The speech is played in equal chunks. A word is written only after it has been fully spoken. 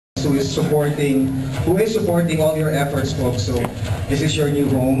who is supporting all your efforts, folks. So this is your new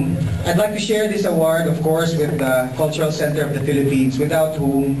home. I'd like to share this award, of course, with the Cultural Center of the Philippines, without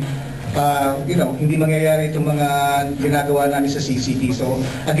whom hindi mangyayari itong mga ginagawa namin sa CCT. So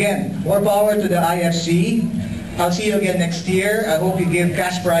again, more power to the IFC. I'll see you again next year. I hope you give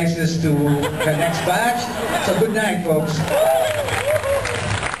cash prizes to the next batch. So good night, folks.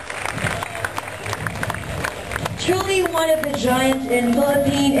 Truly one of the giants in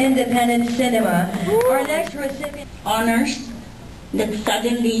Philippine independent cinema. Our next recipient honors that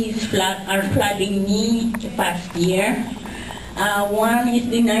suddenly are flooding me the past year. One is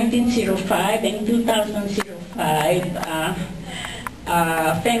the 1905 and 2005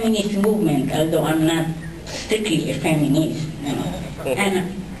 feminist movement, although I'm not strictly a feminist.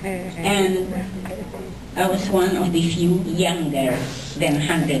 And I was one of the few younger than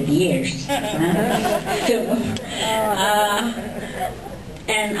 100 years.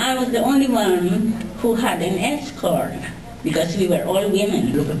 And I was the only one who had an escort because we were all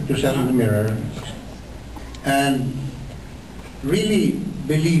women. Look at yourself in the mirror and really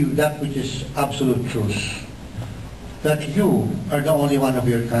believe that which is absolute truth. That you are the only one of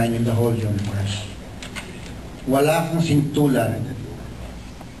your kind in the whole universe. Wala kang sintulan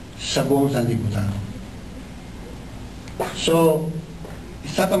sa buong sanlibutan. So,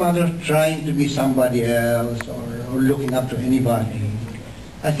 it's not a matter of trying to be somebody else or looking up to anybody.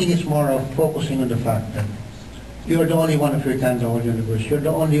 I think it's more of focusing on the fact that you're the only one of your kind in the whole universe. You're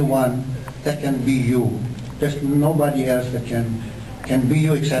the only one that can be you. There's nobody else that can be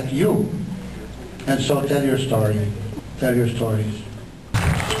you except you. And so tell your story. Tell your stories.